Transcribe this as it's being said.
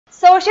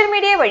Social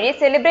media വഴി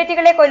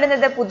സെലിബ്രിറ്റികളെ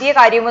കൊല്ലുന്നത് പുതിയ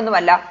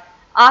കാര്യമൊന്നുമല്ല.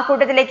 ആ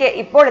കൂട്ടത്തിലേക്ക്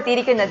ഇപ്പോൾ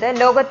എത്തിയിരിക്കുന്നത്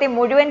ലോകത്തെ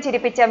മുഴുവൻ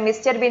ചിരിപ്പിച്ച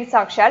മിസ്റ്റർ ബീൻ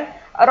സാക്ഷാൽ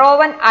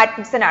റോവൻ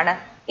ആറ്റ്കിൻസൺ ആണ്.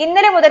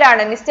 ഇന്നലെ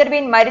മുതലാണ് മിസ്റ്റർ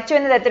ബീൻ മരിച്ചു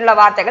എന്ന തരത്തിലുള്ള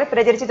വാർത്തകൾ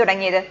പ്രചരിച്ചു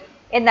തുടങ്ങിയത്.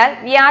 എന്നാൽ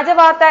വ്യാജ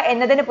വാർത്ത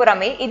എന്നതിന്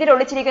പുറമെ ഇതിൽ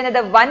ഒളിച്ചിരിക്കുന്നത്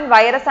വൻ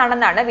വൈറസ്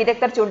ആണെന്നാണ്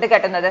വിദഗ്ധർ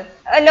ചൂണ്ടിക്കാട്ടുന്നത്.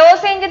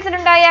 ലോസ്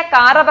ഏഞ്ചൽസിലുണ്ടായ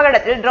കാർ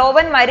അപകടത്തിൽ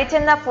റോവൻ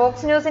മരിച്ചെന്ന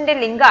ഫോക്സ് ന്യൂസിന്റെ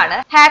ലിങ്കാണ്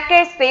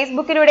ഹാക്കേഴ്സ്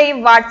ഫേസ്ബുക്കിലൂടെയും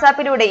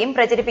വാട്സാപ്പിലൂടെയും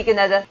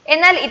പ്രചരിപ്പിക്കുന്നത്.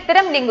 എന്നാൽ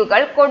ഇത്തരം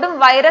ലിങ്കുകൾ കൊടും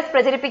വൈറസ്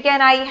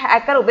പ്രചരിപ്പിക്കാനായി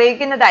ഹാക്കർ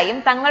ഉപയോഗിക്കുന്നതായും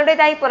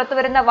തങ്ങളുടേതായി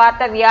പുറത്തുവരുന്ന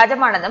വാർത്ത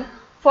വ്യാജമാണെന്നും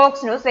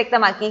ഫോക്സ് ന്യൂസ്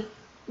വ്യക്തമാക്കി.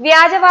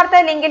 വ്യാജ വാർത്താ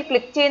ലിങ്കിൽ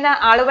ക്ലിക്ക് ചെയ്യുന്ന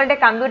ആളുകളുടെ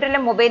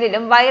കമ്പ്യൂട്ടറിലും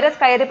മൊബൈലിലും വൈറസ്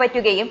കയറി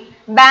പറ്റുകയും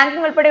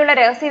ബാങ്കിംഗ് ഉൾപ്പെടെയുള്ള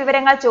രഹസ്യ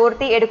വിവരങ്ങൾ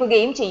ചോർത്തി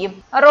എടുക്കുകയും ചെയ്യും.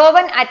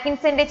 റോവൻ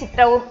ആറ്റ്കിൻസന്റെ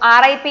ചിത്രവും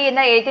RIP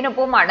എന്ന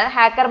എഴുത്തിനൊപ്പവുമാണ്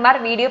ഹാക്കർമാർ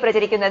വീഡിയോ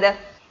പ്രചരിക്കുന്നത്.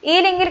 ഈ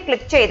ലിങ്കിൽ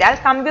ക്ലിക്ക് ചെയ്താൽ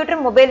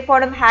കമ്പ്യൂട്ടറും മൊബൈൽ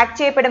ഫോണും ഹാക്ക്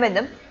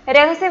ചെയ്യപ്പെടുമെന്നും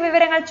രഹസ്യ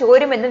വിവരങ്ങൾ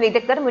ചോരുമെന്നും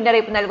വിദഗ്ധർ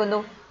മുന്നറിയിപ്പ്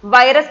നൽകുന്നു.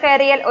 വൈറസ്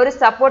കയറിയാൽ ഒരു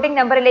സപ്പോർട്ടിംഗ്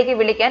നമ്പറിലേക്ക്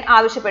വിളിക്കാൻ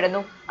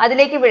ആവശ്യപ്പെടുന്നു.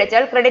 അതിലേക്ക്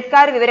വിളിച്ചാൽ ക്രെഡിറ്റ്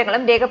കാർഡ്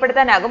വിവരങ്ങളും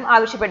രേഖപ്പെടുത്താനാകും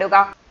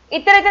ആവശ്യപ്പെടുക.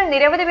 ഇത്തരത്തിൽ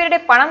നിരവധി പേരുടെ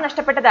പണം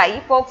നഷ്ടപ്പെട്ടതായി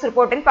ഫോക്സ്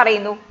റിപ്പോർട്ടിൽ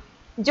പറയുന്നു.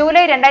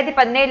 ജൂലൈ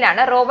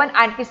 2017 റോവൻ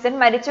ആറ്റ്കിൻസൺ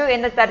മരിച്ചു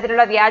എന്ന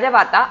തരത്തിലുള്ള വ്യാജ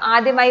വാർത്ത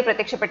ആദ്യമായി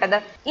പ്രത്യക്ഷപ്പെട്ടത്.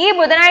 ഈ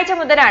ബുധനാഴ്ച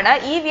മുതലാണ്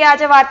ഈ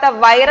വ്യാജ വാർത്ത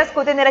വൈറസ്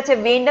കുത്തിനിറച്ച്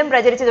വീണ്ടും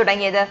പ്രചരിച്ചു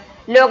തുടങ്ങിയത്.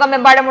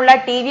 ലോകമെമ്പാടുമുള്ള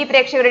TV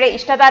പ്രേക്ഷകരുടെ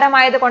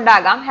ഇഷ്ടതാരമായത്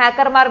കൊണ്ടാകാം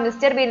ഹാക്കർമാർ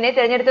മിസ്റ്റർ ബീനിനെ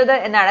തിരഞ്ഞെടുത്തത്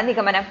എന്നാണ്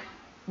നിഗമനം.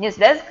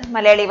 ന്യൂസ് ഡെസ്ക്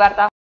മലയാളി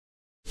വാർത്ത.